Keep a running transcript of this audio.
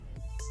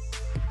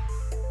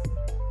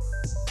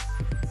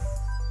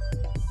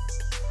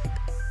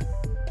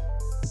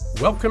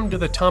Welcome to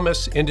the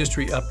Thomas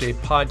Industry Update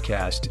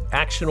Podcast,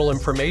 actionable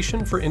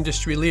information for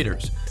industry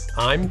leaders.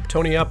 I'm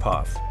Tony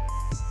Uphoff.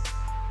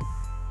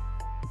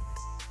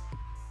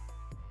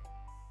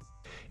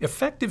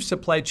 Effective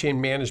supply chain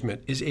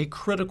management is a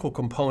critical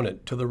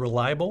component to the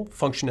reliable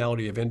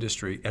functionality of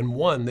industry and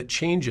one that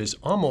changes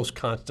almost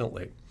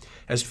constantly.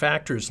 As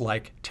factors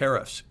like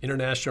tariffs,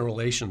 international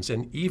relations,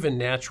 and even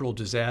natural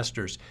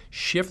disasters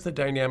shift the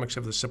dynamics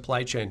of the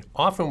supply chain,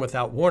 often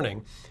without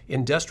warning,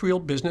 industrial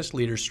business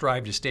leaders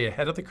strive to stay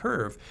ahead of the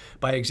curve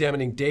by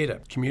examining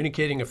data,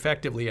 communicating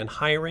effectively, and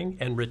hiring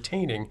and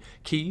retaining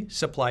key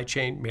supply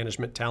chain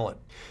management talent.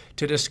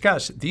 To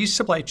discuss these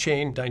supply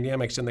chain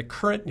dynamics in the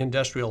current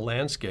industrial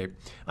landscape,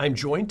 I'm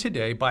joined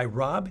today by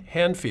Rob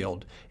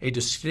Hanfield, a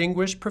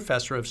distinguished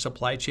professor of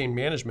supply chain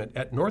management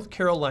at North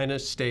Carolina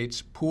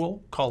State's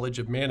Poole College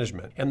of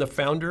Management and the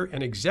founder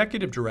and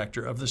executive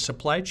director of the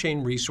Supply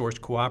Chain Resource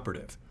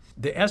Cooperative.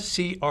 The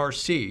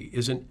SCRC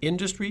is an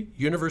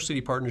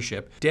industry-university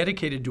partnership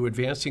dedicated to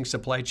advancing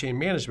supply chain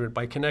management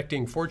by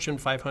connecting Fortune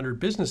 500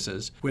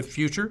 businesses with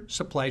future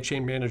supply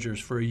chain managers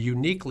for a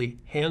uniquely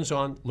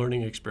hands-on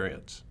learning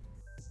experience.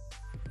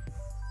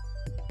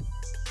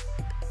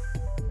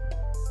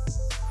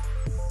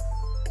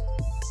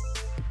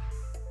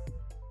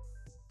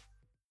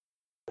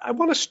 I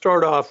want to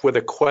start off with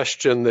a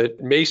question that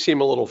may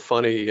seem a little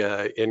funny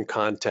in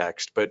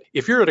context, but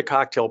if you're at a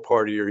cocktail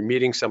party or you're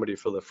meeting somebody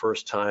for the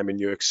first time and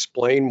you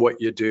explain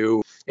what you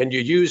do and you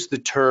use the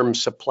term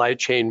supply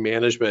chain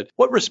management,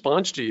 what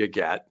response do you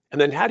get? And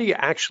then how do you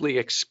actually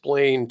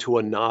explain to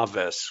a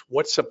novice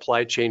what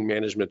supply chain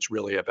management's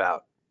really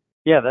about?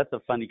 Yeah, that's a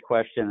funny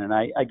question. And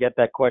I get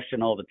that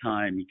question all the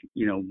time.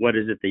 What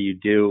is it that you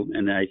do?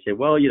 And I say,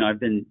 well, I've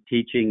been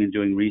teaching and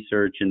doing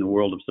research in the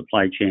world of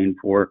supply chain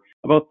for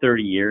about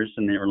 30 years.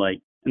 And they were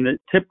like, and the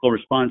typical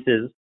response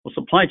is, well,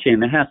 supply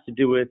chain, that has to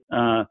do with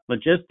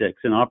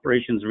logistics and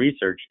operations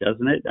research,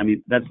 doesn't it? I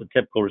mean, that's the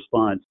typical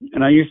response.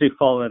 And I usually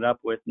follow it up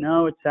with,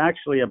 no, it's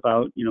actually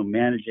about,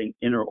 managing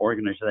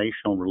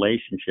inter-organizational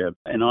relationships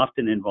and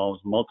often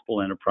involves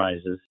multiple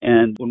enterprises.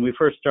 And when we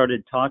first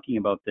started talking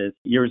about this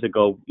years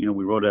ago,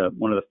 we wrote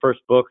one of the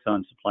first books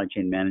on supply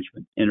chain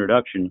management,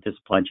 Introduction to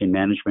Supply Chain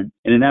Management.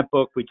 And in that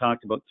book, we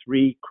talked about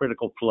three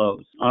critical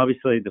flows.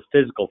 Obviously, the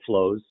physical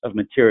flows of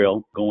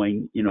material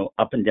going,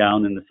 up and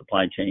down in the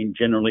supply chain,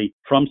 generally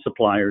from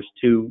suppliers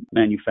to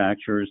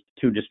manufacturers,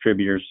 to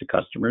distributors, to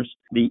customers.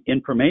 The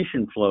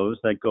information flows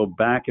that go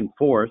back and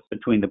forth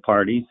between the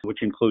parties,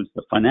 which includes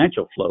the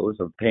financial flows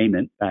of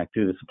payment back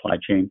to the supply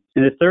chain.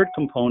 And the third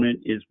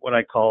component is what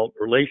I call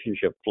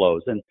relationship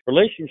flows. And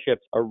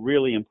relationships are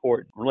really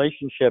important.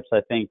 Relationships, I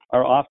think,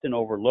 are often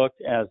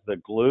overlooked as the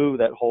glue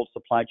that holds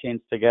supply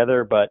chains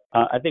together. But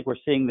I think we're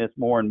seeing this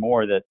more and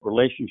more, that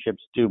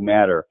relationships do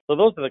matter. So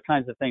those are the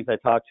kinds of things I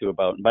talk to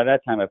about. And by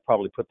that time, I've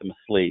probably put them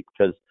asleep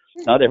because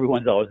not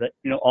everyone's always,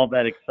 all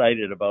that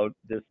excited about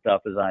this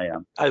stuff as I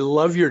am. I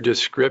love your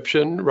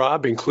description,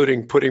 Rob,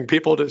 including putting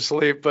people to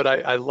sleep. But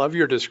I love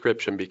your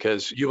description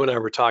because you and I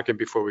were talking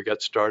before we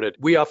got started.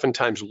 We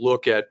oftentimes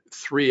look at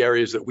three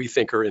areas that we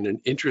think are in an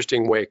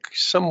interesting way,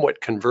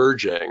 somewhat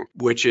converging,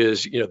 which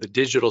is, the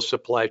digital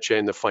supply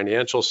chain, the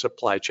financial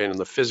supply chain, and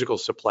the physical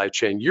supply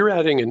chain. You're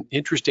adding an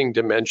interesting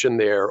dimension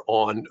there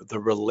on the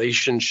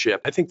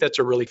relationship. I think that's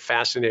a really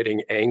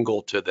fascinating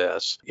angle to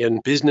this. In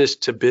business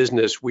to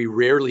business, we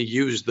rarely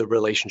use the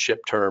relationship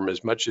term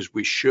as much as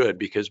we should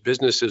because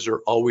businesses are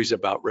always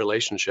about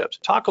relationships.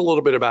 Talk a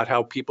little bit about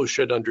how people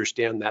should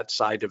understand that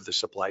side of the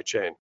supply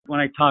chain. When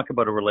I talk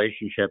about a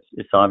relationship,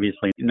 it's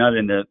obviously not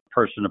in the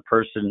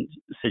person-to-person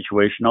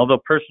situation, although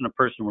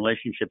person-to-person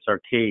relationships are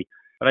key.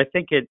 But I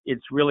think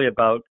it's really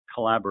about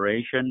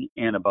collaboration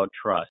and about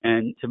trust.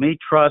 And to me,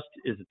 trust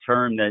is a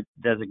term that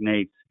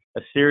designates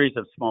a series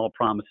of small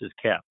promises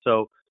kept.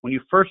 So when you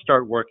first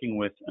start working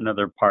with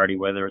another party,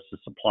 whether it's a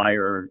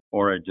supplier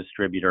or a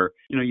distributor,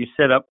 you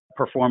set up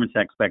performance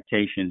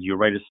expectations. You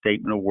write a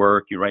statement of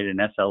work, you write an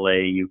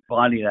SLA, you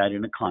body that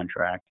in a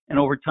contract. And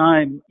over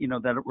time,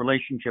 that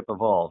relationship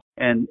evolves.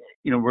 And,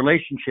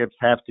 relationships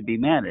have to be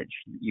managed.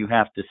 You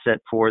have to set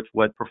forth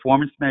what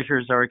performance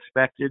measures are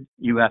expected.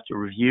 You have to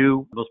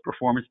review those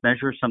performance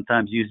measures,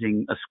 sometimes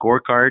using a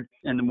scorecard.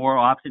 And the more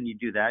often you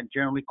do that,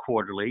 generally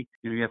quarterly,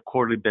 you have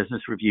quarterly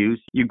business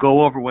reviews. You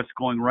go over what's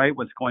going right,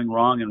 what's going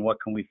wrong, and what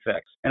can we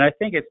fix. And I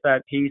think it's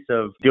that piece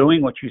of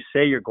doing what you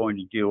say you're going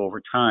to do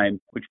over time,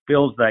 which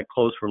builds that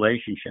close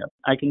relationship.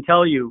 I can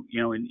tell you,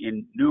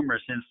 in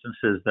numerous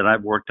instances that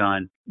I've worked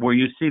on, where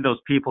you see those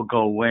people go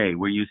away,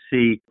 where you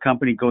see a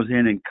company goes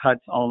in and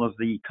cuts all of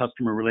the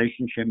customer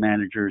relationship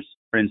managers,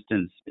 for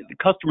instance. The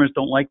customers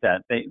don't like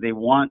that. They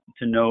want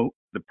to know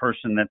the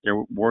person that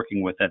they're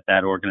working with at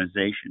that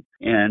organization.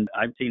 And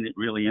I've seen it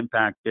really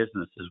impact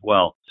business as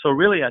well. So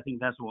really, I think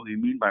that's what we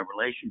mean by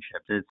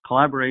relationships. It's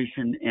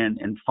collaboration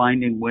and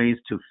finding ways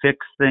to fix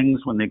things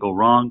when they go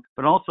wrong,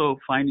 but also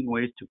finding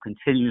ways to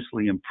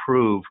continuously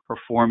improve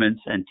performance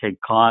and take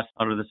costs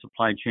out of the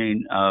supply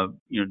chain,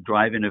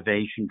 drive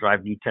innovation,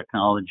 drive new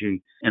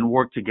technology, and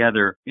work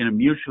together in a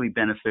mutually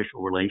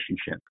beneficial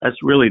relationship. That's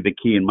really the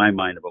key in my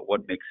mind about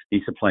what makes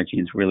these supply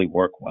chains really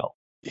work well.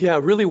 Yeah,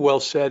 really well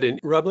said. And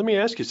Rob, let me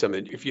ask you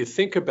something. If you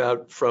think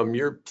about from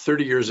your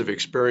 30 years of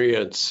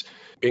experience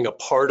being a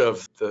part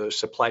of the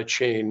supply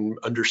chain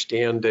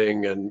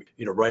understanding and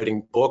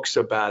writing books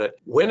about it,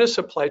 when a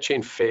supply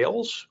chain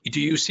fails, do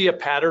you see a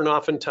pattern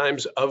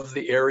oftentimes of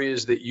the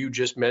areas that you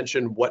just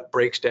mentioned, what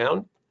breaks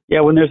down?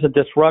 Yeah, when there's a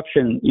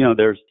disruption,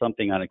 there's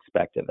something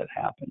unexpected that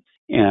happens.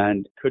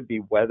 And it could be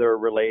weather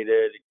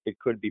related, it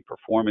could be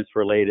performance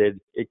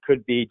related, it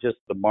could be just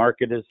the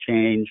market has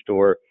changed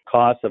or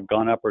costs have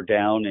gone up or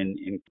down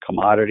in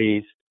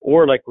commodities.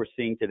 Or like we're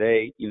seeing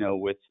today,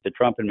 with the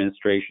Trump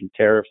administration,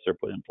 tariffs are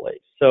put in place.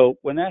 So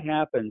when that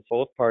happens,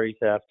 both parties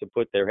have to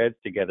put their heads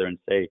together and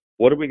say,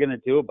 what are we going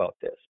to do about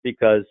this?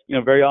 Because,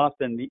 very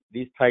often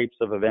these types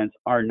of events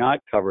are not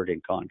covered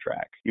in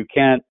contracts. You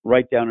can't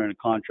write down in a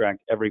contract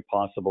every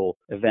possible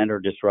event or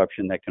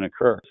disruption that can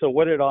occur. So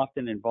what it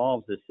often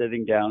involves is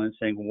sitting down and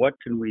saying, what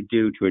can we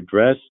do to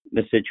address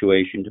the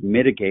situation, to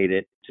mitigate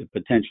it, to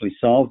potentially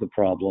solve the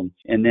problem?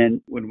 And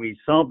then when we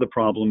solve the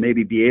problem,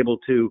 maybe be able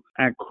to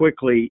act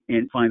quickly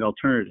and find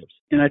alternatives.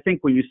 And I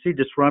think when you see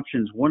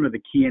disruptions, one of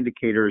the key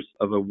indicators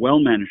of a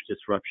well-managed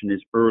disruption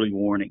is early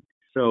warning.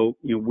 So,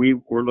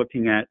 we're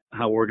looking at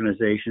how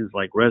organizations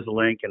like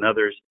Resolink and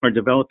others are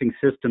developing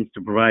systems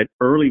to provide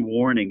early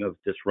warning of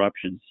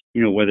disruptions,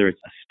 whether it's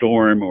a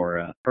storm or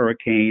a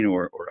hurricane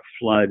or a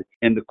flood.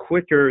 And the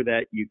quicker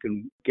that you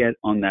can get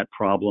on that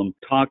problem,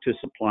 talk to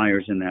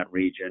suppliers in that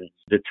region,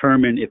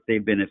 determine if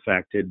they've been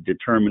affected,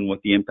 determine what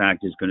the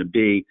impact is going to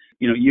be.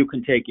 You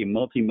can take a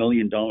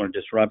multi-million-dollar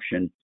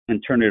disruption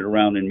and turn it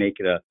around and make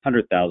it a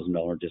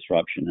 $100,000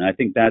 disruption. And I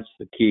think that's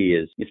the key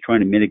is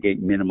trying to mitigate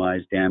and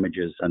minimize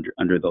damages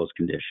under those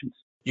conditions.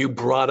 You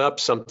brought up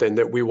something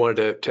that we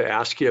wanted to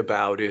ask you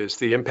about is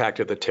the impact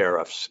of the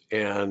tariffs.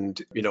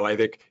 And, I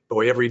think,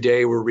 every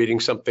day we're reading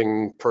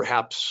something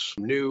perhaps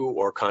new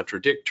or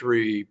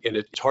contradictory, and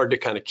it's hard to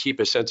kind of keep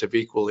a sense of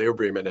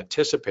equilibrium and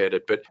anticipate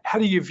it. But how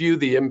do you view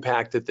the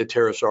impact that the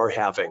tariffs are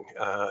having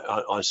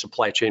on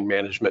supply chain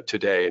management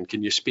today? And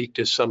can you speak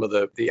to some of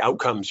the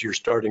outcomes you're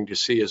starting to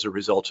see as a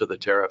result of the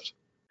tariffs?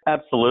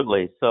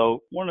 Absolutely.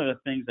 So one of the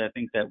things I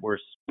think that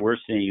we're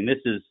seeing, and this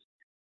is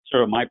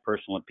sort of my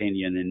personal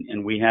opinion,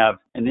 and we have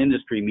an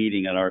industry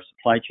meeting at our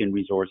Supply Chain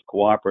Resource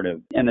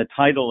Cooperative, and the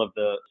title of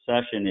the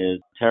session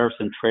is Tariffs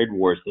and Trade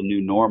Wars, the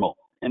New Normal.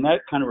 And that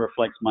kind of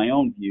reflects my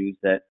own views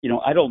that,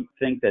 I don't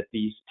think that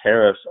these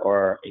tariffs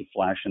are a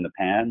flash in the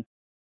pan.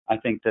 I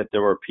think that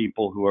there are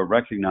people who are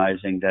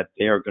recognizing that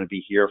they are going to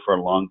be here for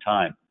a long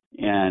time,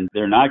 and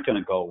they're not going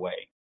to go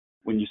away.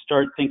 When you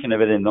start thinking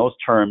of it in those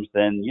terms,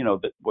 then,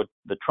 what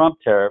the Trump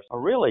tariffs are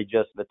really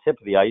just the tip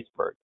of the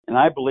iceberg. And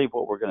I believe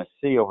what we're going to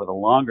see over the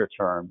longer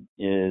term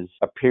is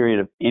a period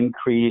of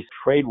increased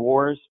trade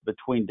wars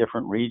between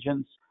different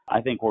regions.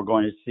 I think we're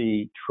going to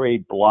see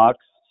trade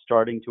blocs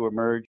starting to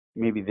emerge.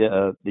 Maybe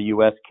the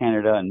U.S.,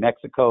 Canada, and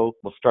Mexico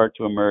will start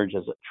to emerge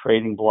as a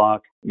trading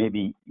bloc.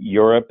 Maybe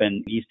Europe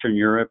and Eastern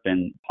Europe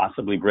and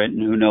possibly Britain,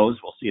 who knows?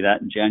 We'll see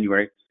that in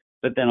January.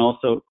 But then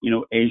also,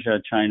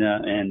 Asia,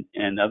 China,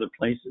 and other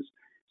places.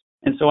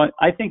 And so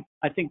I think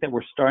that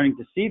we're starting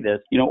to see this.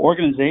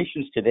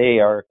 Organizations today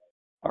are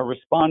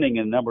responding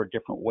in a number of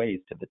different ways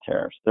to the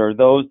tariffs. There are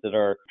those that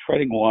are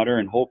treading water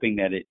and hoping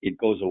that it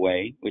goes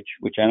away,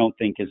 which I don't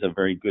think is a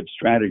very good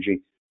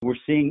strategy. We're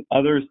seeing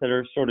others that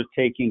are sort of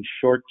taking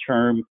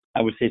short-term,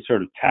 I would say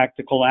sort of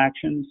tactical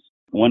actions.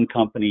 One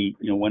company,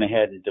 went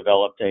ahead and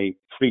developed a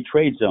free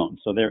trade zone.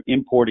 So they're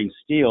importing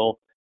steel.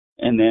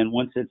 And then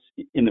once it's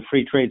in the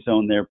free trade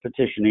zone, they're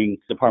petitioning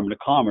the Department of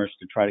Commerce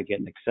to try to get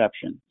an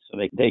exception so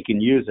they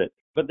can use it.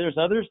 But there's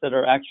others that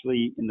are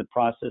actually in the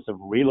process of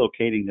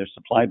relocating their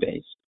supply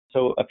base.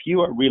 So a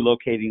few are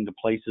relocating to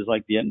places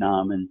like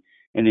Vietnam and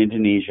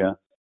Indonesia.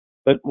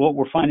 But what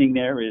we're finding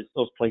there is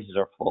those places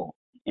are full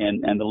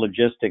and the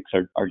logistics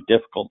are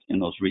difficult in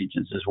those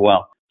regions as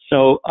well.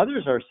 So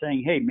others are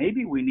saying, hey,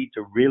 maybe we need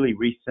to really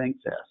rethink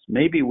this.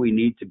 Maybe we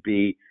need to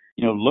be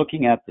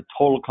looking at the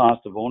total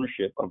cost of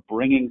ownership of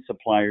bringing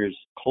suppliers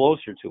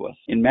closer to us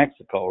in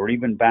Mexico or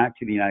even back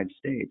to the United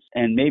States,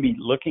 and maybe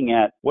looking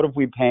at what are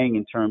we paying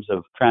in terms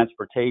of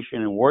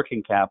transportation and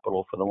working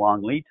capital for the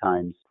long lead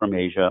times from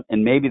Asia,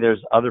 and maybe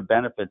there's other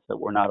benefits that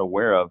we're not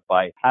aware of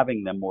by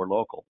having them more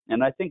local.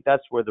 And I think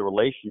that's where the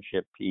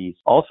relationship piece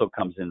also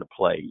comes into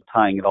play,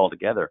 tying it all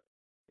together.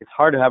 It's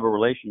hard to have a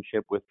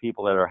relationship with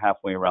people that are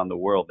halfway around the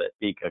world that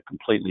speak a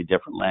completely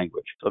different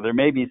language. So there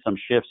may be some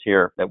shifts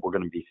here that we're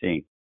going to be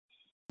seeing.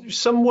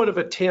 Somewhat of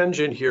a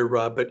tangent here,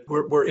 Rob, but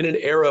we're in an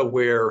era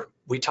where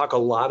We talk a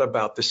lot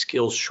about the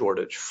skills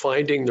shortage,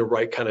 finding the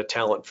right kind of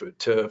talent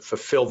to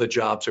fulfill the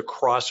jobs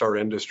across our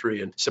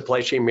industry, and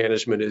supply chain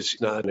management is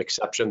not an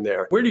exception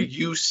there. Where do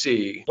you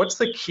see, what's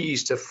the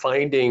keys to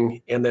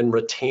finding and then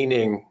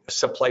retaining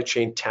supply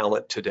chain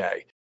talent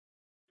today?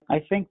 I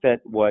think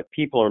that what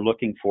people are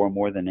looking for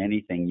more than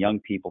anything,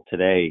 young people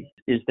today,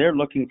 is they're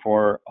looking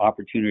for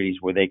opportunities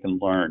where they can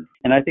learn.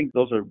 And I think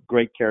those are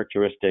great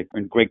characteristics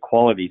and great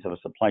qualities of a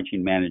supply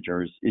chain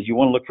manager is you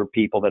want to look for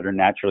people that are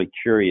naturally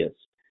curious,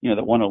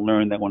 that want to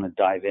learn, that want to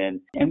dive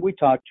in. And we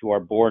talk to our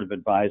board of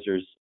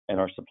advisors at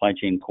our supply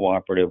chain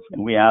cooperative,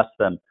 and we ask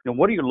them,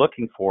 what are you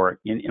looking for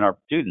in our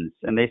students?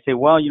 And they say,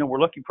 well, we're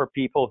looking for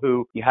people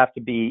who you have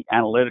to be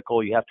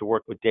analytical, you have to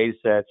work with data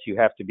sets, you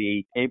have to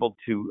be able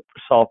to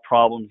solve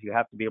problems, you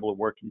have to be able to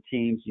work in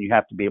teams, and you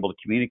have to be able to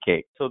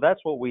communicate. So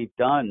that's what we've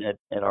done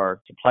at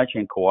our supply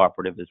chain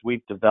cooperative is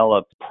we've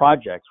developed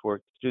projects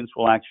where students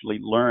will actually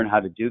learn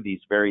how to do these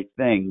very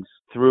things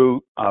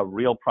through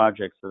real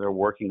projects that they're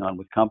working on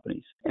with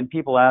companies. And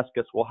people ask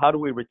us, well, how do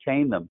we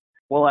retain them?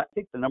 Well, I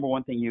think the number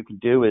one thing you can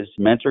do is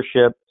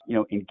mentorship,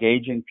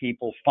 engaging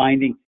people,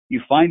 you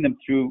find them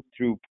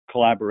through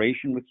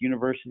collaboration with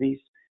universities.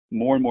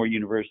 More and more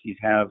universities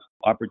have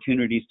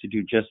opportunities to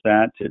do just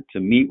that, to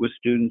meet with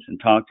students and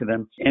talk to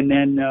them. And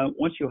then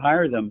once you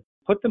hire them,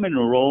 put them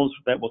into roles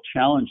that will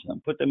challenge them,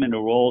 put them into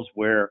roles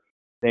where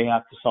they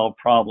have to solve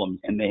problems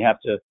and they have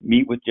to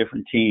meet with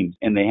different teams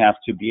and they have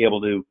to be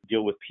able to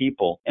deal with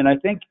people. And I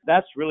think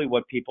that's really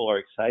what people are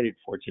excited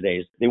for today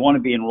is they want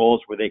to be in roles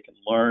where they can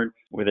learn,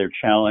 where they're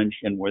challenged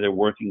and where they're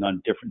working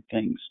on different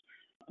things.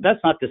 That's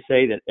not to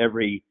say that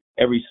every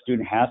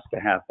student has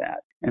to have that.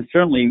 And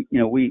certainly,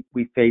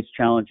 we face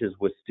challenges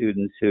with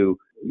students who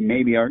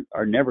maybe are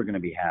never going to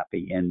be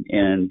happy. And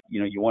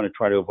you want to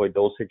try to avoid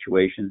those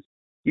situations.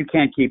 You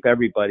can't keep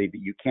everybody, but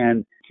you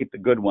can keep the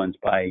good ones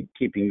by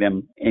keeping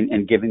them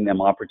and giving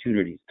them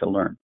opportunities to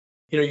learn.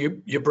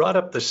 You brought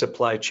up the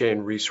Supply Chain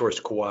Resource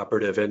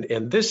Cooperative,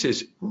 and this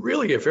is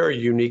really a very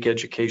unique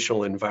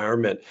educational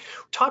environment.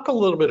 Talk a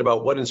little bit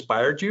about what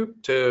inspired you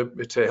to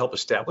help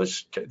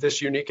establish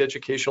this unique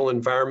educational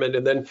environment,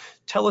 and then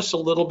tell us a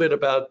little bit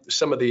about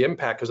some of the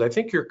impact, because I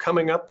think you're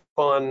coming up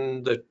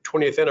on the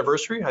 20th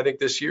anniversary. I think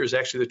this year is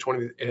actually the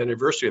 20th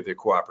anniversary of the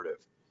cooperative.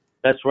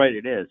 That's right,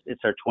 it is.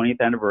 It's our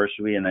 20th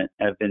anniversary, and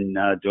I've been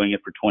doing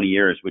it for 20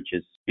 years, which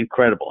is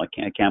incredible.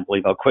 I can't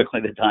believe how quickly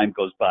the time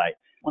goes by.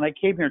 When I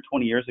came here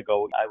 20 years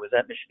ago, I was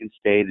at Michigan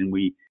State, and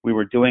we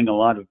were doing a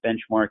lot of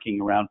benchmarking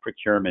around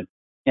procurement.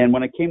 And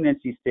when I came to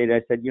NC State,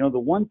 I said, the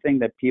one thing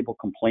that people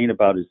complain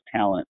about is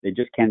talent. They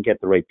just can't get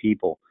the right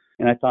people.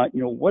 And I thought,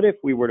 what if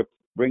we were to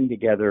bring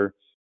together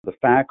the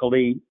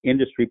faculty,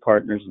 industry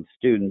partners, and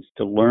students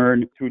to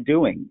learn through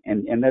doing?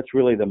 And that's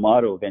really the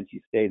motto of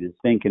NC State is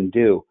think and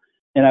do.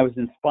 And I was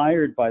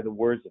inspired by the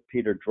words of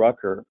Peter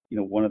Drucker,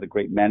 one of the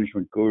great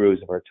management gurus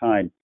of our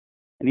time.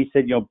 And he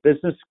said,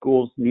 business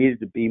schools needed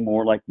to be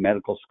more like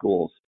medical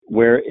schools,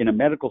 where in a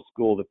medical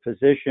school, the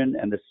physician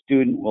and the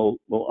student will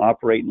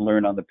operate and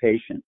learn on the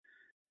patient.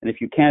 And if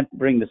you can't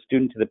bring the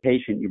student to the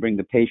patient, you bring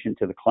the patient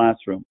to the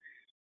classroom.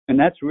 And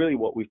that's really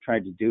what we've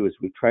tried to do is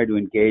we've tried to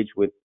engage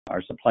with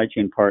our supply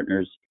chain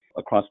partners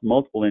across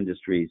multiple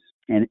industries.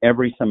 And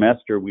every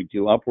semester, we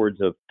do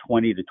upwards of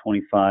 20 to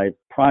 25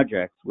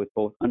 projects with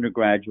both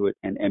undergraduate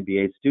and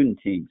MBA student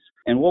teams.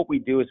 And what we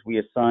do is we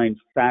assign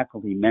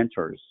faculty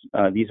mentors.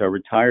 These are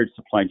retired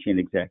supply chain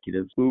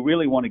executives who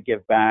really want to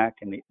give back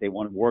and they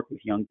want to work with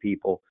young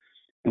people.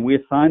 And we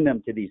assign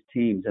them to these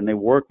teams and they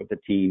work with the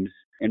teams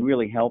and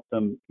really help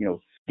them,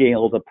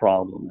 scale the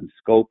problem and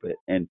scope it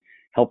and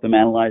help them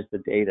analyze the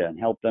data and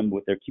help them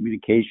with their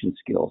communication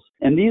skills.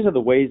 And these are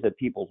the ways that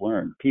people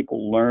learn.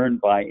 People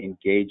learn by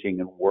engaging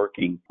and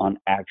working on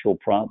actual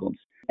problems.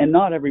 And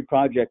not every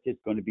project is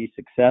going to be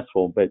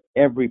successful, but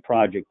every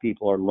project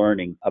people are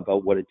learning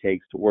about what it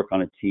takes to work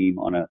on a team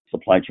on a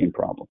supply chain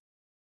problem.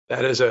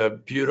 That is a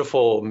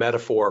beautiful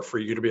metaphor for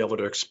you to be able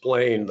to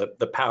explain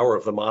the power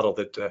of the model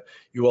that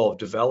you all have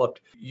developed.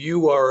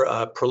 You are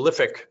a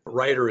prolific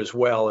writer as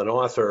well, an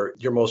author.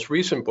 Your most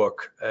recent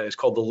book is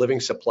called The Living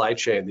Supply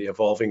Chain, The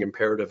Evolving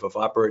Imperative of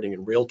Operating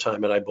in Real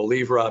Time. And I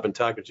believe, Rob, and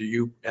talking to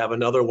you, have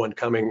another one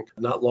coming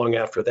not long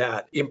after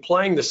that.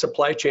 Implying the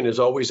supply chain is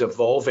always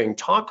evolving.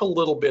 Talk a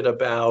little bit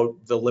about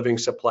the living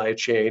supply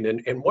chain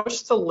and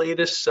what's the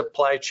latest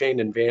supply chain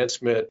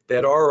advancement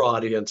that our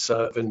audience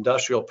of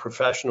industrial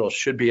professionals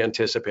should be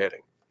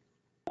anticipating?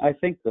 I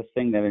think the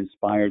thing that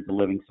inspired the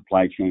living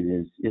supply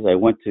chain is I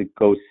went to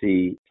go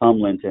see Tom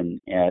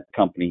Linton at a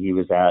company he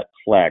was at,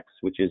 Flex,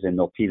 which is in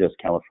Milpitas,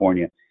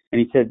 California.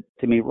 And he said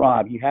to me,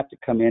 Rob, you have to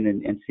come in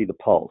and see the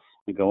pulse.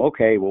 I go,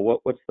 okay,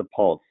 well, what's the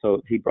pulse?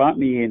 So he brought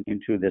me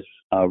into this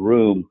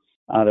room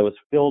that was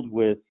filled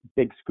with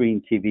big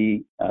screen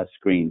TV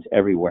screens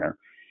everywhere.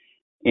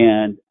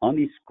 And on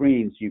these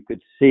screens, you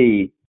could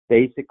see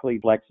basically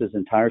Flex's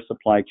entire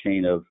supply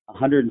chain of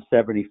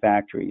 170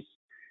 factories.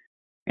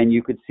 And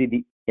you could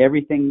see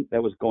everything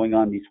that was going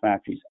on in these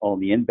factories, all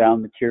the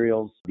inbound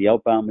materials, the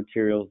outbound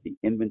materials, the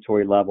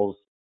inventory levels.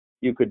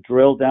 You could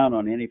drill down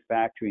on any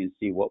factory and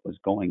see what was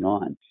going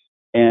on.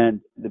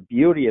 And the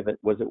beauty of it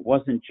was it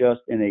wasn't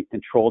just in a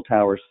control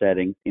tower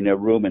setting in a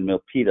room in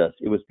Milpitas.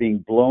 It was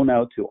being blown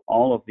out to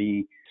all of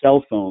the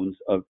cell phones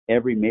of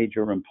every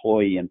major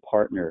employee and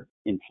partner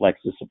in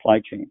Flex's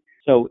supply chain.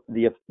 So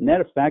the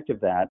net effect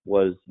of that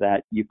was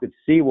that you could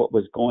see what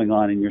was going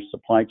on in your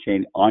supply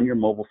chain on your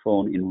mobile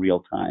phone in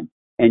real time.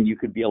 And you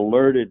could be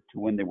alerted to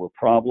when there were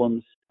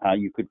problems.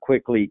 You could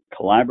quickly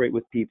collaborate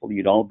with people.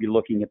 You'd all be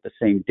looking at the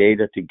same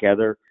data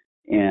together,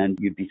 and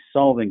you'd be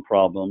solving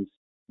problems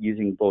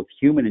using both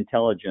human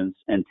intelligence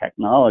and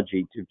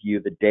technology to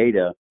view the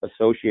data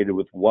associated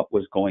with what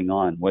was going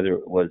on, whether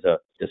it was a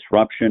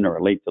disruption or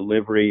a late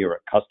delivery or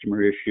a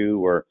customer issue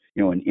or,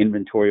 an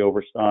inventory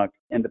overstock.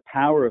 And the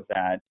power of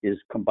that is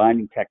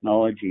combining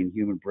technology and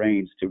human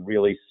brains to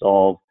really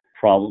solve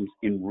problems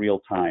in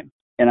real time.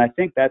 And I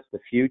think that's the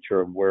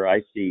future of where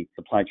I see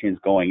supply chains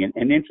going.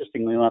 And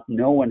interestingly enough,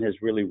 no one has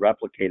really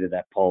replicated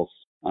that pulse.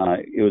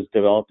 It was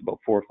developed about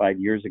 4 or 5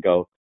 years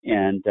ago.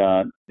 And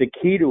the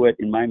key to it,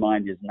 in my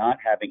mind, is not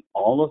having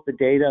all of the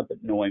data, but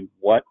knowing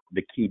what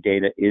the key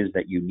data is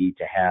that you need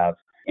to have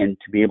and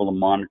to be able to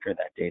monitor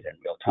that data in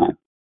real time.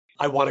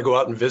 I want to go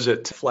out and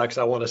visit Flex.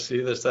 I want to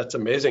see this. That's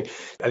amazing.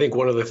 I think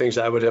one of the things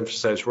I would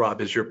emphasize, Rob,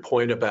 is your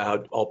point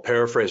about, I'll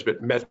paraphrase,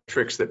 but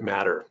metrics that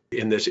matter.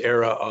 In this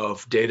era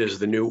of data is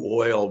the new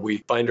oil, we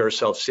find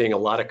ourselves seeing a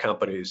lot of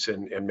companies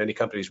and many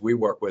companies we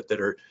work with that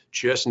are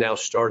just now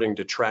starting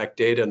to track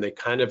data, and they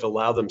kind of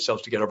allow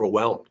themselves to get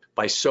overwhelmed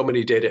by so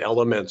many data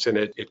elements. And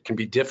it can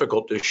be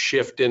difficult to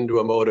shift into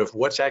a mode of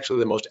what's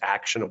actually the most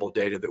actionable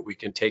data that we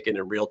can take in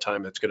real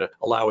time that's going to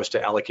allow us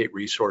to allocate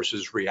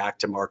resources,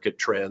 react to market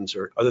trends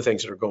or other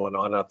things that are going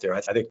on out there.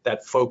 I think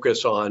that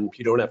focus on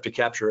you don't have to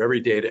capture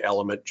every data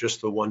element, just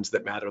the ones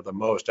that matter the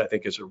most, I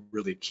think is a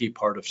really key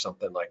part of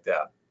something like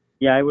that.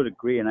 Yeah, I would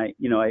agree. And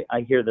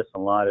I hear this a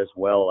lot as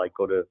well. I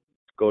go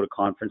to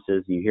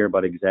conferences and you hear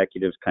about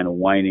executives kind of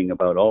whining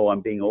about, oh,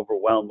 I'm being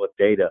overwhelmed with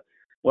data.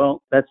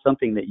 Well, that's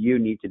something that you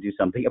need to do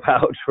something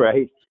about,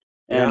 right?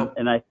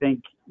 And I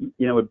think,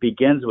 it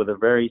begins with a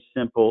very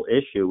simple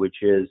issue, which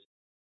is,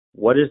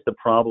 what is the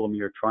problem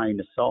you're trying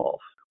to solve?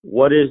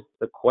 What is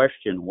the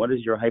question? What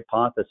is your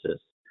hypothesis?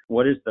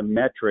 What is the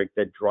metric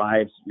that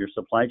drives your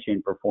supply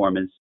chain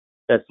performance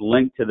that's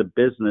linked to the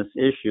business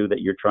issue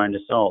that you're trying to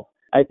solve?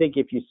 I think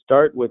if you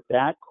start with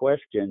that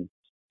question,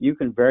 you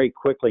can very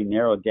quickly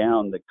narrow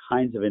down the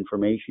kinds of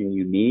information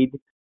you need,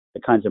 the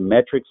kinds of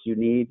metrics you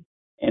need.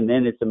 And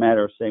then it's a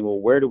matter of saying, well,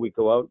 where do we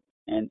go out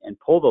and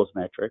pull those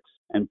metrics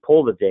and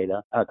pull the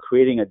data,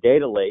 creating a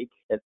data lake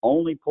that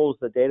only pulls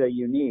the data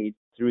you need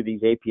through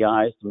these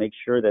APIs to make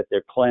sure that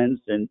they're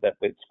cleansed and that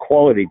it's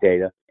quality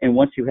data. And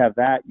once you have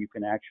that, you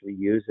can actually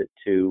use it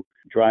to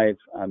drive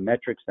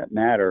metrics that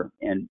matter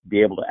and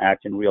be able to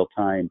act in real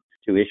time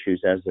to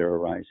issues as they're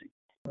arising.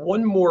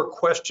 One more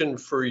question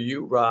for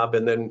you, Rob,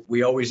 and then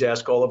we always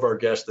ask all of our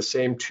guests the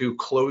same two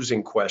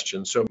closing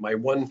questions. So my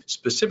one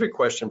specific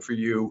question for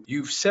you,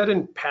 you've said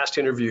in past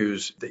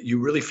interviews that you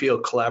really feel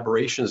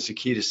collaboration is the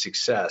key to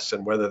success,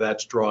 and whether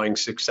that's drawing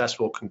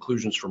successful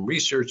conclusions from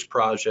research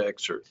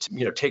projects or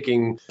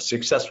taking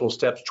successful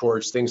steps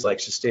towards things like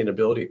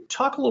sustainability.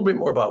 Talk a little bit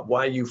more about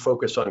why you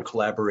focus on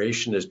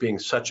collaboration as being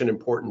such an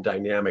important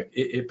dynamic,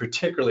 it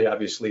particularly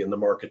obviously in the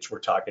markets we're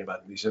talking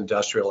about, in these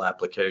industrial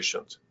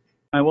applications.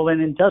 Well,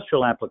 in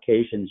industrial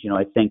applications,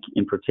 I think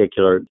in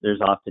particular, there's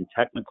often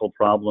technical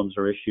problems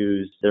or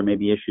issues. There may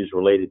be issues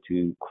related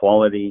to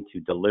quality,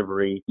 to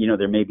delivery.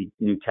 There may be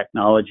new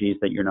technologies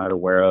that you're not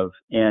aware of.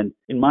 And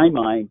in my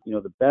mind,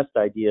 the best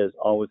ideas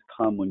always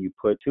come when you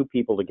put two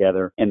people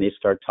together and they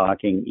start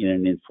talking in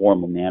an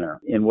informal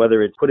manner. And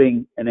whether it's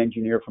putting an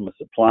engineer from a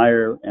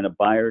supplier and a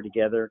buyer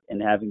together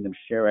and having them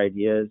share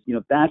ideas,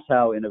 that's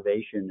how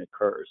innovation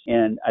occurs.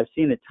 And I've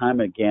seen it time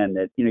and again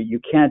that,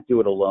 you can't do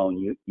it alone.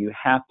 You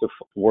have to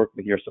work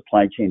with your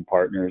supply chain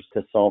partners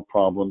to solve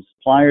problems.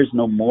 Suppliers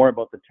know more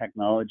about the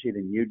technology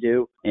than you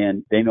do,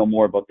 and they know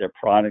more about their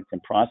product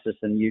and process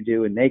than you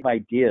do, and they have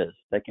ideas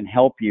that can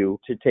help you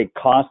to take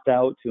cost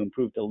out, to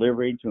improve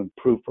delivery, to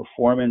improve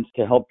performance,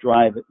 to help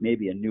drive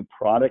maybe a new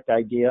product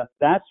idea.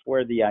 That's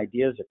where the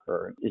ideas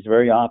occur. Is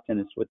very often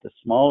it's with the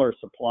smaller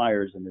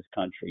suppliers in this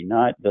country,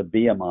 not the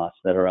behemoths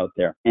that are out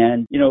there.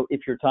 And,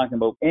 if you're talking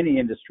about any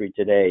industry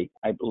today,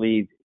 I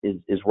believe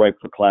is ripe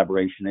for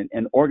collaboration.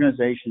 And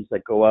organizations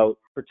that go out,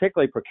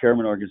 particularly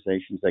procurement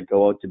organizations that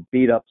go out to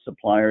beat up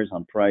suppliers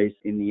on price,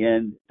 in the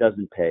end,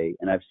 doesn't pay.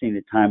 And I've seen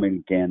it time and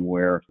again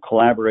where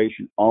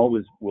collaboration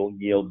always will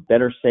yield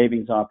better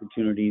savings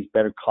opportunities,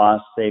 better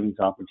cost savings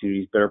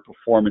opportunities, better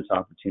performance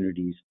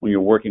opportunities when you're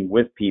working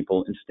with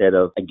people instead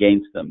of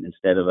against them,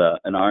 instead of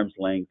an arm's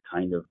length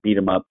kind of beat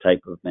 'em up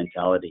type of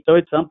mentality. So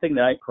it's something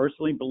that I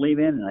personally believe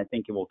in, and I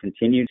think it will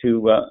continue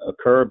to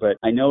occur. But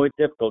I know it's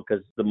difficult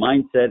because the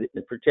mindset,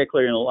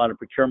 particularly in a lot of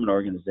procurement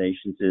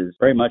organizations, is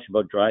very much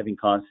about driving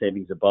cost cost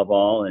savings above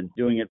all, and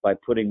doing it by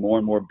putting more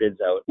and more bids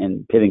out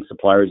and pitting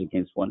suppliers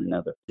against one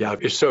another. Yeah,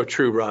 it's so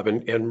true,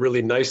 Robin, and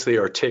really nicely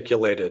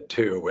articulated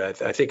too.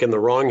 I think in the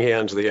wrong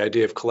hands, the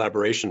idea of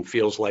collaboration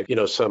feels like,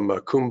 some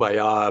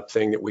kumbaya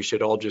thing that we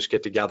should all just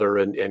get together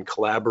and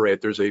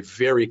collaborate. There's a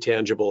very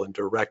tangible and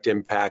direct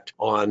impact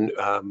on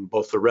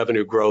both the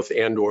revenue growth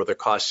and or the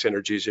cost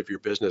synergies of your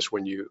business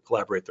when you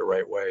collaborate the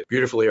right way.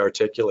 Beautifully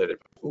articulated.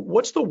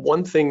 What's the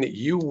one thing that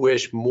you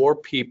wish more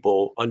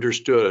people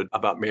understood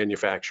about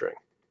manufacturing?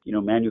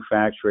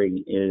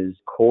 Manufacturing is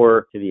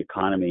core to the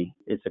economy.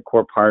 It's a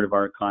core part of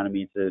our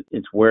economy.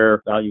 It's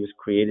where value is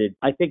created.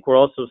 I think we're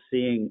also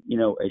seeing,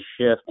 a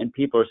shift, and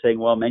people are saying,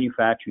 well,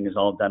 manufacturing is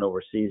all done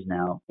overseas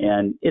now.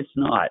 And it's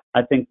not.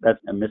 I think that's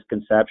a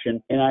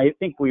misconception. And I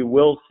think we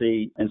will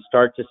see and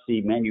start to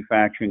see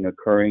manufacturing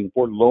occurring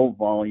for low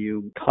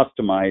volume,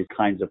 customized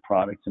kinds of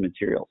products and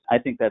materials. I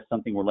think that's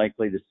something we're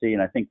likely to see,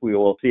 and I think we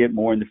will see it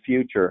more in the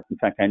future. In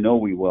fact, I know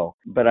we will.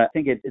 But I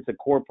think it's a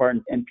core part.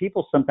 And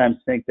people sometimes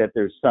think that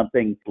there's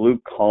something blue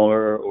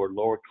collar or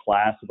lower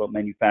class about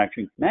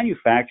manufacturing.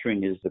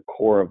 Manufacturing is the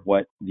core of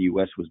what the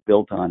U.S. was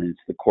built on. And it's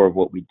the core of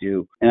what we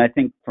do. And I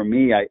think for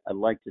me, I'd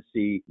like to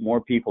see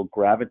more people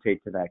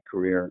gravitate to that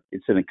career.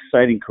 It's an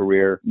exciting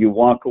career. You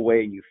walk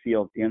away and you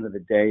feel at the end of the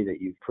day that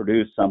you've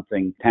produced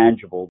something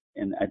tangible.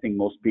 And I think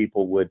most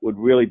people would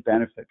really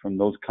benefit from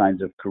those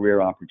kinds of career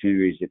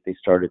opportunities if they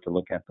started to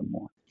look at them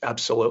more.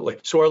 Absolutely.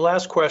 So our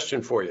last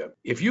question for you.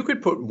 If you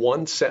could put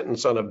one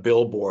sentence on a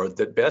billboard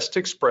that best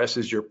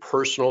expresses your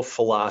personal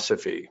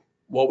philosophy,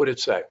 what would it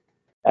say?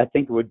 I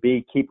think it would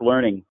be keep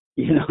learning.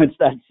 It's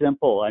that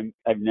simple.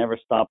 I've never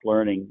stopped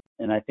learning.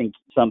 And I think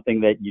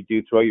something that you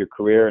do throughout your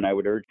career, and I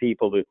would urge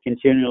people to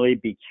continually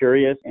be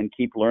curious and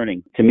keep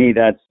learning. To me,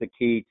 that's the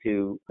key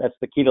to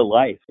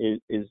life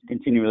is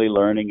continually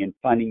learning and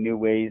finding new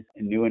ways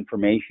and new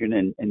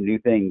information and new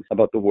things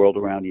about the world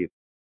around you.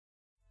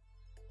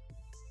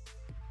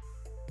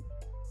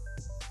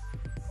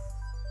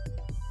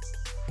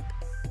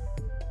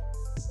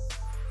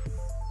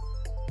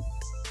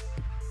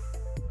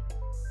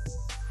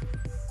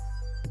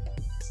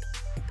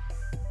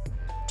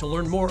 To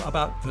learn more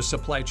about the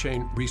Supply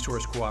Chain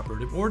Resource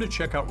Cooperative or to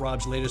check out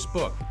Rob's latest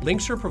book,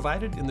 links are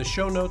provided in the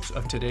show notes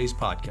of today's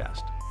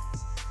podcast.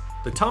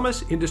 The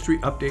Thomas Industry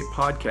Update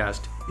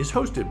podcast is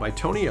hosted by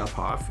Tony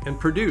Uphoff and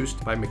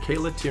produced by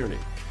Michaela Tierney.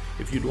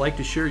 If you'd like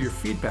to share your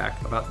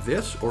feedback about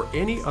this or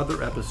any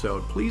other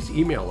episode, please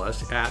email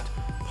us at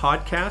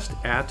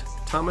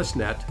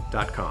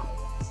podcast@thomasnet.com.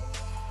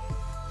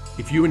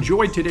 If you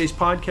enjoyed today's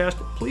podcast,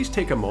 please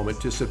take a moment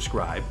to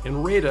subscribe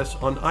and rate us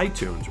on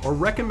iTunes or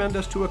recommend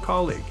us to a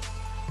colleague.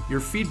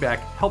 Your feedback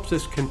helps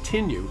us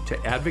continue to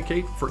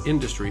advocate for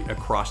industry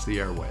across the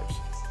airwaves.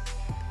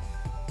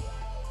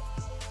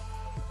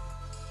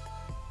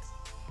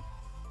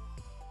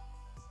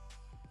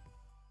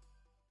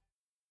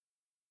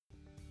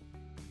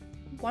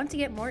 Want to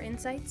get more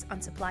insights on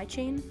supply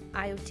chain,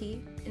 IoT,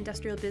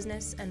 industrial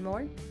business, and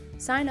more?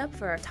 Sign up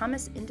for our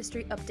Thomas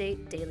Industry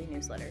Update daily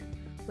newsletter.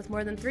 With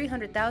more than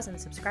 300,000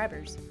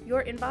 subscribers,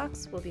 your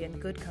inbox will be in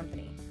good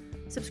company.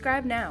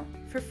 Subscribe now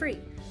for free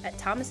at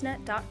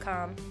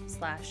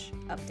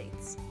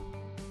thomasnet.com/updates.